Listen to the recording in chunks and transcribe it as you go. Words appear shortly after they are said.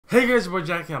Hey guys, your boy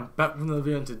Jacky. I'm back with another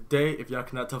video, and today, if y'all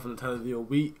cannot tell from the title of the video,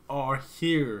 we are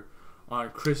here on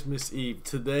Christmas Eve.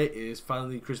 Today is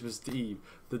finally Christmas Eve.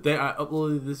 The day I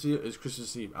uploaded this video is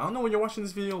Christmas Eve. I don't know when you're watching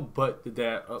this video, but the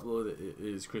day I uploaded it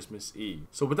is Christmas Eve.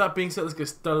 So with that being said, let's get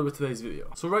started with today's video.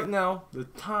 So right now, the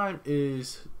time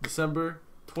is December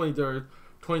 23rd,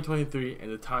 2023,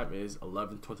 and the time is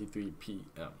 11:23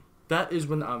 p.m. That is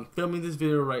when I'm filming this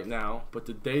video right now, but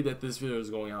the day that this video is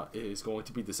going out is going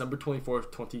to be December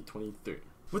 24th, 2023.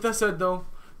 With that said though,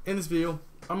 in this video,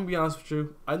 I'm going to be honest with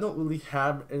you, I don't really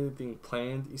have anything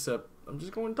planned except I'm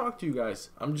just going to talk to you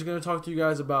guys. I'm just going to talk to you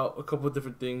guys about a couple of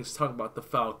different things, talk about the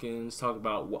Falcons, talk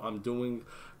about what I'm doing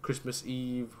Christmas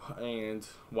Eve, and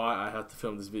why I have to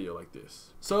film this video like this.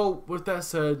 So with that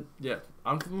said, yeah,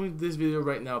 I'm filming this video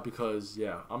right now because,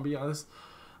 yeah, I'm be honest,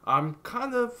 I'm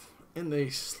kind of in a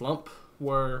slump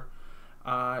where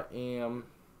I am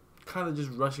kind of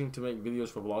just rushing to make videos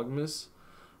for vlogmas,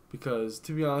 because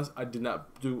to be honest, I did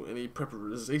not do any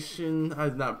preparation. I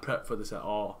did not prep for this at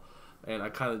all, and I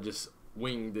kind of just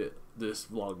winged it this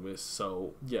vlogmas.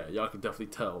 So yeah, y'all can definitely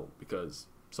tell because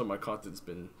some of my content's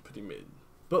been pretty mid.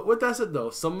 But with that said though,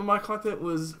 some of my content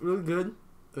was really good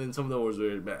and some of them was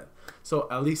really bad. So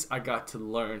at least I got to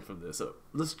learn from this. So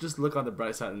let's just look on the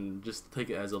bright side and just take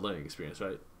it as a learning experience,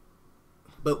 right?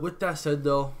 But with that said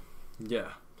though, yeah,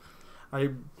 I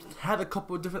had a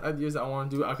couple of different ideas that I want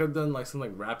to do. I could have done like some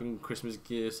like wrapping Christmas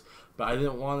gifts, but I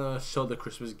didn't want to show the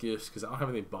Christmas gifts because I don't have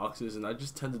any boxes and I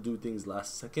just tend to do things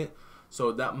last second.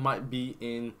 So that might be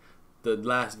in the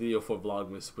last video for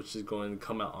vlogmas, which is going to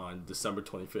come out on December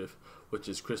 25th, which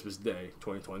is Christmas Day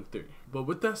 2023. But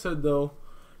with that said though,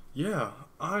 yeah,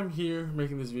 I'm here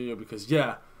making this video because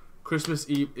yeah, Christmas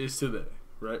Eve is today,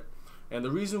 right? And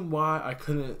the reason why I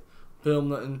couldn't film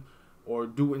nothing or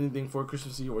do anything for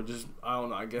Christmas Eve, or just, I don't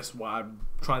know, I guess why I'm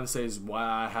trying to say is why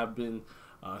I have been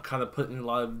kind of putting a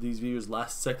lot of these videos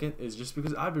last second, is just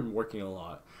because I've been working a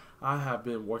lot. I have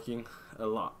been working a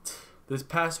lot. This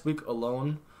past week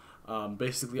alone,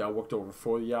 basically I worked over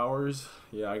 40 hours.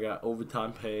 Yeah, I got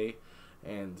overtime pay,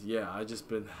 and yeah, I just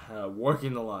been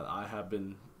working a lot. I have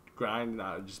been grinding.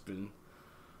 I've just been,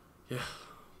 yeah,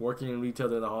 working in retail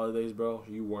during the holidays, bro,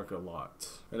 you work a lot.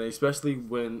 And especially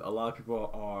when a lot of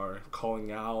people are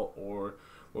calling out or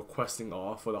requesting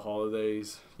off for the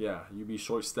holidays, yeah, you be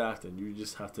short-staffed and you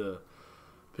just have to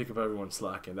pick up everyone's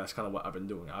slack, and that's kind of what I've been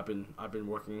doing. I've been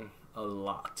working a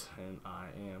lot, and I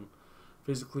am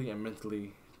physically and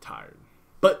mentally tired.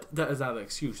 But that is not an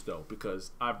excuse though,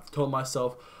 because I've told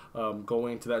myself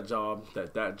going to that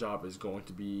job is going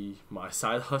to be my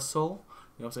side hustle.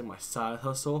 You know what I'm saying? My side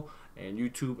hustle, and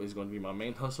YouTube is going to be my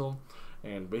main hustle.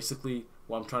 And basically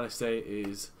what I'm trying to say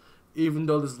is, even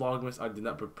though this vlogmas I did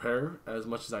not prepare as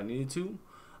much as I needed to,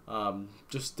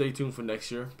 just stay tuned for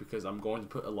next year, because I'm going to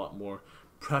put a lot more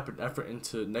prep and effort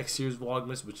into next year's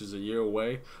vlogmas, which is a year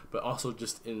away, but also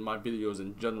just in my videos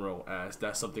in general, as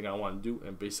that's something I want to do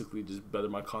and basically just better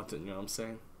my content, you know what I'm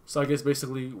saying? So I guess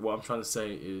basically what I'm trying to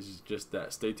say is just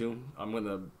that stay tuned. I'm going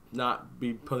to not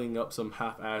be putting up some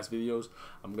half-ass videos.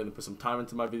 I'm going to put some time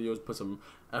into my videos, put some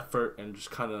effort, and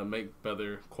just kind of make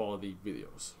better quality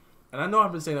videos. And I know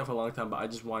I've been saying that for a long time, but I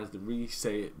just wanted to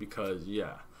re-say it because,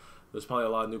 yeah, there's probably a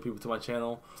lot of new people to my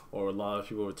channel, or a lot of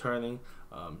people returning.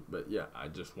 But yeah, I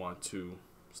just want to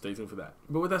stay tuned for that.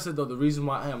 But with that said though, the reason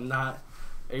why I am not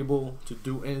able to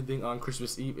do anything on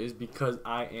Christmas Eve is because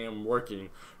I am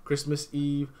working. Christmas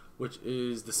Eve, which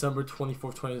is December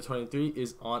 24th, 2023,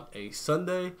 is on a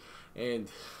Sunday, and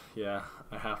yeah,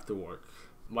 I have to work.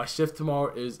 My shift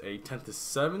tomorrow is a 10 to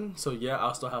 7, so yeah,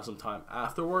 I'll still have some time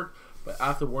after work, but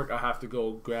after work I have to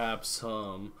go grab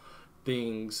some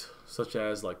things such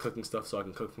as like cooking stuff so I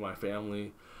can cook for my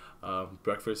family.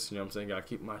 Breakfast, you know what I'm saying, gotta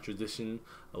keep my tradition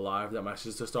alive that my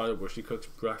sister started, where she cooks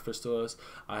breakfast to us.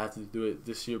 I have to do it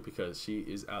this year because she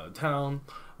is out of town,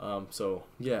 so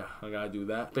yeah, I gotta do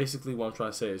that. Basically what I'm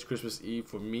trying to say is Christmas Eve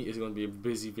for me is going to be a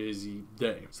busy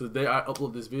day. So the day I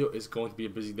upload this video is going to be a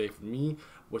busy day for me,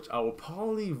 which I will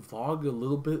probably vlog a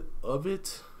little bit of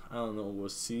it. I don't know, we'll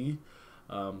see.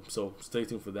 So stay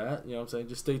tuned for that, you know what I'm saying.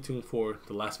 Just stay tuned for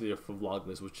the last video for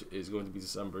vlogmas, which is going to be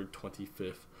December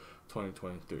 25th,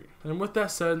 2023. And with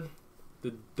that said,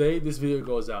 the day this video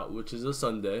goes out, which is a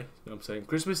Sunday, you know what I'm saying,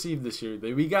 Christmas Eve this year,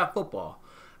 we got football,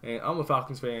 and I'm a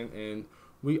Falcons fan, and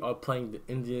we are playing the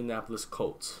Indianapolis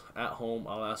Colts at home,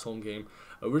 our last home game.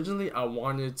 Originally I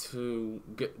wanted to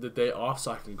get the day off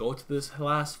so I can go to this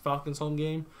last Falcons home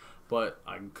game, but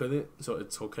I couldn't, so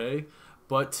it's okay.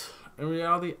 But in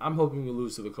reality, I'm hoping we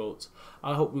lose to the Colts.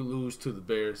 I hope we lose to the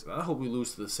Bears, and I hope we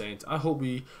lose to the Saints. I hope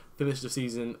we finish the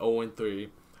season 0-3.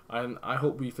 I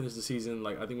hope we finish the season,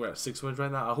 like, I think we're at 6 wins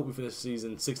right now. I hope we finish the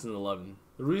season 6-11.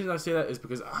 The reason I say that is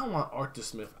because I want Arthur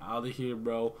Smith out of here,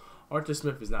 bro. Arthur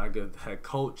Smith is not a good head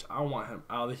coach. I want him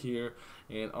out of here.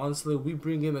 And honestly, we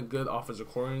bring in a good offensive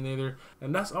coordinator,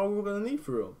 and that's all we're going to need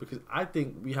for real. Because I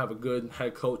think we have a good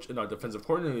head coach in our defensive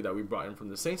coordinator that we brought in from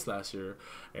the Saints last year.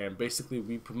 And basically,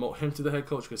 we promote him to the head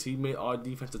coach because he made our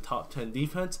defense a top 10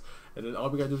 defense. And then all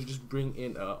we got to do is just bring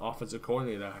in an offensive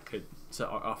coordinator that could set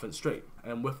our offense straight.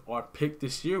 And with our pick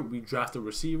this year, we draft a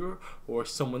receiver or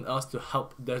someone else to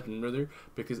help Desmond Ridder,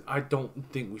 because I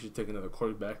don't think we should take another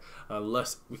quarterback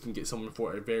unless we can get someone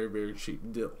for a very, very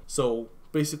cheap deal. So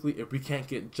basically, if we can't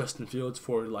get Justin Fields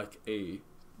for like a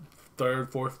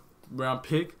 3rd, 4th round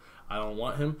pick, I don't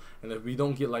want him. And if we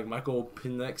don't get like Michael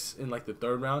Penix in like the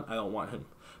 3rd round, I don't want him.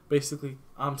 Basically,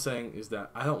 I'm saying is that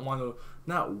I don't want to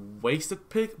not waste a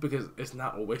pick, because it's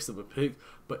not a waste of a pick,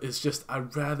 but it's just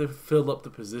I'd rather fill up the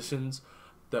positions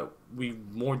that we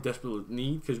more desperately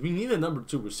need, because we need a number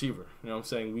 2 receiver. You know what I'm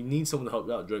saying? We need someone to help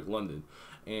out Drake London.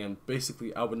 And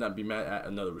basically, I would not be mad at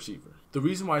another receiver. The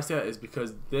reason why I say that is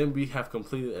because then we have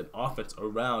completed an offense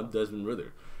around Desmond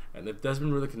Ridder. And if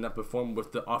Desmond Ridder cannot perform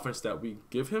with the offense that we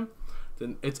give him,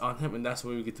 then it's on him, and that's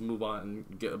when we get to move on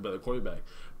and get a better quarterback.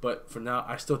 But for now,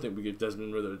 I still think we give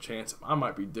Desmond Ridder a chance. I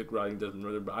might be dick riding Desmond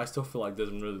Ridder, but I still feel like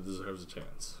Desmond Ridder deserves a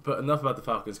chance. But enough about the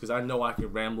Falcons, because I know I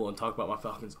can ramble and talk about my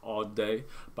Falcons all day.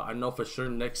 But I know for sure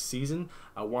next season,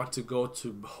 I want to go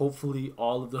to hopefully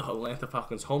all of the Atlanta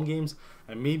Falcons home games,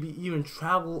 and maybe even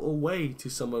travel away to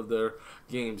some of their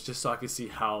games, just so I can see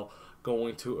how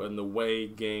going to an away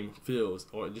game feels,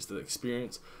 or just an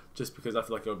experience, just because I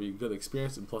feel like it'll be a good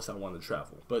experience, and plus I want to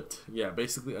travel. But yeah,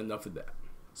 basically enough of that.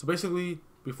 So basically,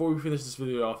 before we finish this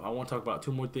video off, I want to talk about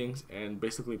 2 more things, and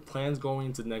basically plans going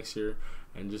into next year,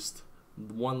 and just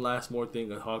one last more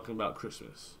thing of talking about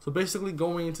Christmas. So basically,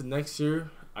 going into next year,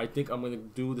 I think I'm going to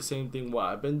do the same thing what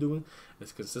I've been doing,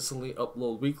 is consistently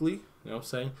upload weekly, you know what I'm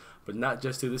saying, but not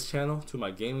just to this channel, to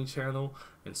my gaming channel,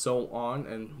 and so on,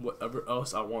 and whatever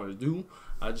else I want to do.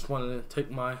 I just want to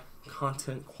take my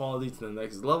content quality to the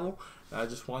next level, and I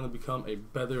just want to become a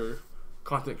better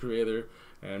content creator,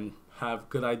 and have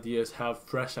good ideas, have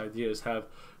fresh ideas, have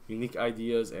unique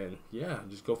ideas, and yeah,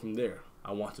 just go from there.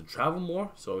 I want to travel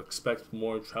more, so expect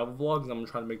more travel vlogs. I'm going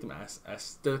to try to make them as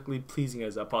aesthetically pleasing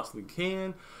as I possibly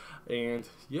can. And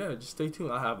yeah, just stay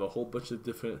tuned. I have a whole bunch of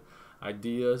different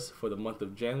ideas for the month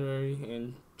of January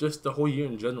and just the whole year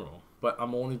in general. But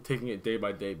I'm only taking it day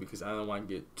by day, because I don't want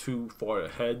to get too far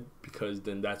ahead, because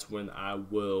then that's when I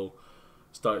will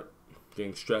start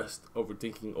getting stressed,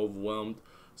 overthinking, overwhelmed.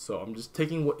 So I'm just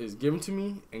taking what is given to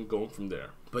me and going from there.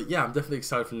 But yeah, I'm definitely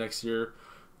excited for next year.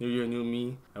 New year, new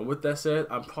me. And with that said,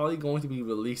 I'm probably going to be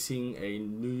releasing a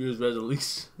New Year's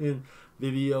resolution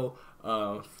video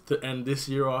to end this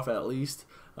year off at least,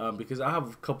 because I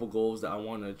have a couple goals that I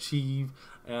want to achieve.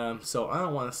 So I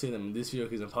don't want to say them this year,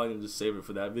 because I'm probably going to just save it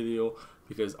for that video,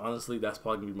 because honestly, that's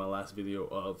probably going to be my last video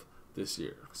of this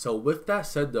year. So with that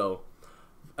said though,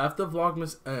 after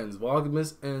Vlogmas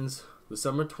ends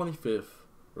December 25th,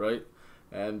 right?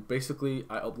 And basically,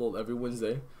 I upload every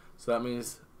Wednesday. So that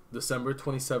means December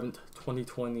 27th,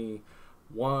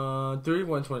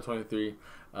 2023.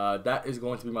 That is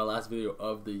going to be my last video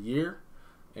of the year.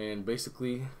 And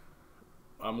basically,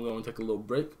 I'm going to take a little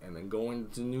break and then go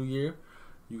into the new year.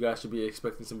 You guys should be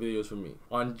expecting some videos from me.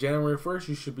 On January 1st,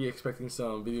 you should be expecting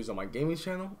some videos on my gaming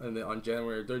channel. And then on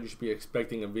January 3rd, you should be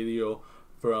expecting a video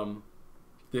from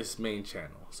this main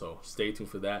channel. So stay tuned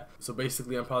for that. So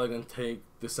basically, I'm probably going to take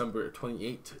December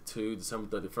 28th to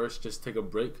December 31st. Just take a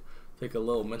break. Take a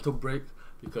little mental break,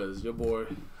 because your boy,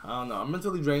 I don't know, I'm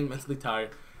mentally drained, mentally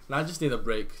tired, and I just need a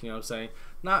break, you know what I'm saying?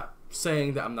 Not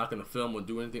saying that I'm not going to film or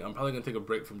do anything. I'm probably going to take a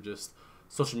break from just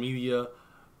social media,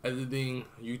 editing,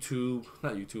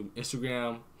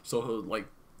 Instagram, so like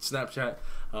Snapchat.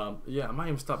 Yeah, I might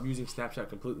even stop using Snapchat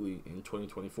completely in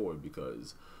 2024,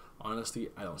 because honestly,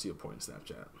 I don't see a point in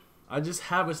Snapchat. I just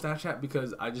have a Snapchat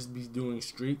because I just be doing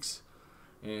streaks.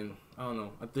 And I don't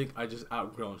know, I think I just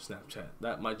outgrown Snapchat.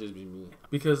 That might just be me.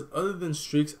 Because other than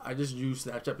streaks, I just use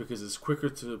Snapchat because it's quicker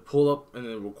to pull up and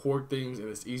then record things, and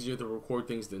it's easier to record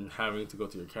things than having to go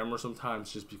to your camera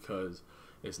sometimes, just because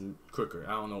it's quicker.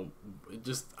 I don't know.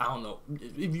 I don't know.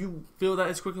 If you feel that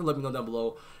it's quicker, let me know down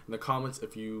below in the comments.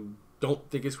 If you don't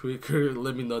think it's quicker,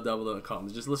 let me know down below in the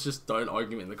comments. Let's just start an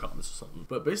argument in the comments or something.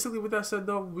 But basically, with that said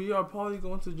though, we are probably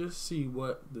going to just see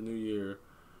what the new year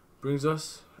brings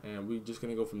us, and we're just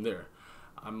gonna go from there.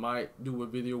 I might do a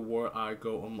video where I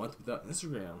go a month without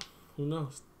Instagram. Who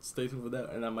knows? Stay tuned for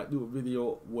that. And I might do a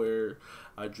video where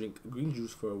I drink green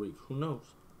juice for a week. Who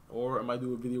knows? or I might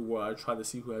do a video where I try to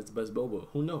see who has the best boba.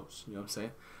 Who knows? You know what I'm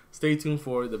saying? Stay tuned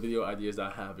for the video ideas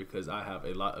that I have, because I have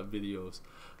a lot of videos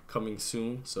coming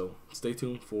soon. So stay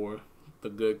tuned for the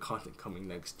good content coming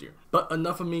next year. But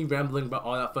enough of me rambling about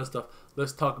all that fun stuff.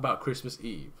 Let's talk about Christmas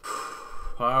Eve.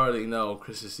 I already know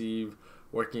Christmas Eve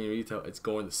working in retail, it's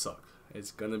going to suck.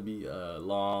 It's gonna be a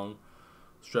long,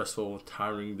 stressful,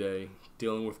 tiring day,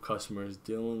 dealing with customers,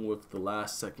 dealing with the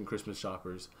last second Christmas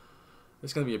shoppers.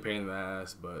 It's gonna be a pain in the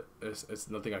ass, but it's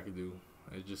nothing I can do.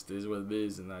 It just is what it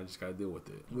is, and I just gotta deal with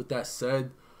it. With that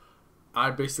said,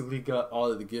 I basically got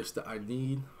all of the gifts that I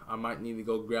need. I might need to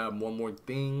go grab one more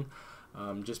thing,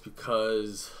 just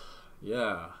because,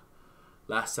 yeah,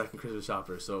 last second Christmas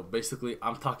shopper. So basically,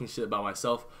 I'm talking shit about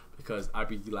myself because I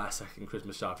be last second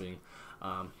Christmas shopping.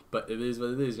 But it is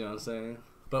what it is, you know what I'm saying?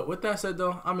 But with that said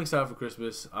though, I'm excited for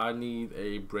Christmas. I need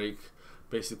a break.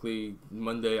 Basically,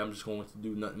 Monday I'm just going to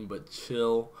do nothing but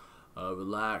chill,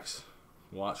 relax,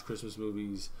 watch Christmas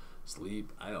movies,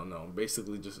 sleep. I don't know.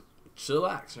 Basically just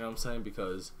chillax, you know what I'm saying?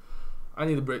 Because I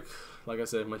need a break. Like I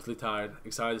said, mentally tired,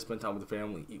 excited to spend time with the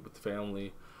family, eat with the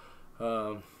family.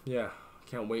 Yeah,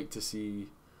 can't wait to see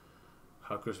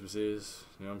how Christmas is,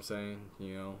 you know what I'm saying?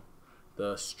 You know,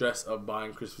 the stress of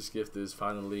buying Christmas gift is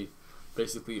finally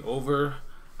basically over.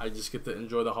 I just get to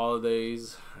enjoy the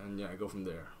holidays, and yeah, I go from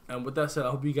there. And with that said, I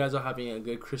hope you guys are having a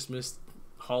good Christmas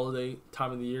holiday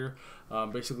time of the year.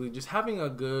 Basically, just having a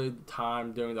good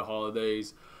time during the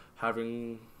holidays,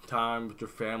 having time with your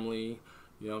family,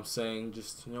 you know what I'm saying?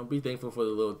 Just, you know, be thankful for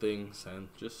the little things, and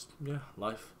just, yeah,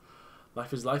 life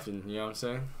is life, and you know what I'm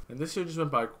saying? And this year just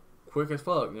went by quick as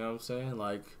fuck, you know what I'm saying?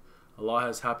 Like, a lot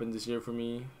has happened this year for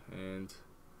me, and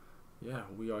yeah,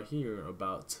 we are here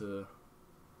about to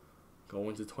go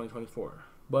into 2024.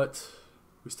 But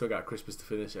we still got Christmas to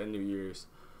finish and New Year's,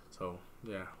 so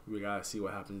yeah, we gotta see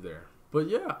what happens there. But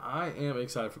yeah, I am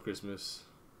excited for Christmas,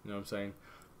 you know what I'm saying?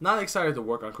 Not excited to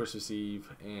work on Christmas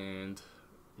Eve and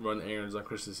run errands on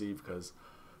Christmas Eve, because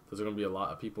there's gonna be a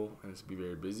lot of people and it's gonna be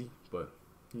very busy. But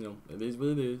you know, it is what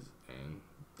it is, and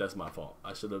that's my fault.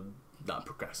 I should have not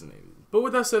procrastinated. But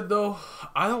with that said though,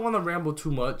 I don't want to ramble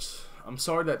too much. I'm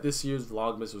sorry that this year's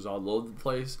vlogmas was all over the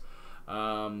place.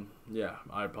 Yeah,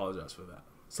 I apologize for that.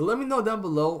 So let me know down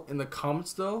below in the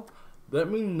comments though. Let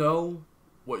me know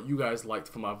what you guys liked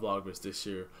from my vlogmas this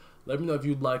year. Let me know if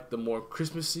you'd like the more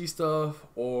Christmassy stuff,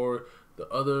 or the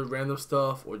other random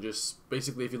stuff, or just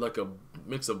basically if you like a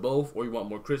mix of both, or you want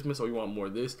more Christmas, or you want more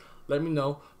of this. Let me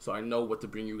know so I know what to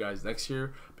bring you guys next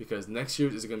year, because next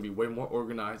year is going to be way more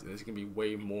organized, and it's going to be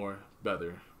way more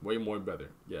better.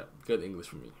 Yeah, good English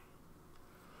for me.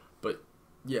 But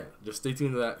yeah, just stay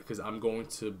tuned to that, because I'm going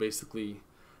to basically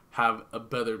have a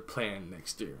better plan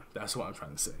next year. That's what I'm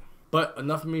trying to say. But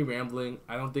enough of me rambling.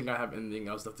 I don't think I have anything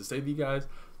else left to say to you guys.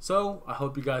 So I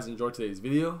hope you guys enjoyed today's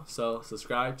video. So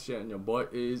subscribe, share, and your boy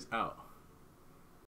is out.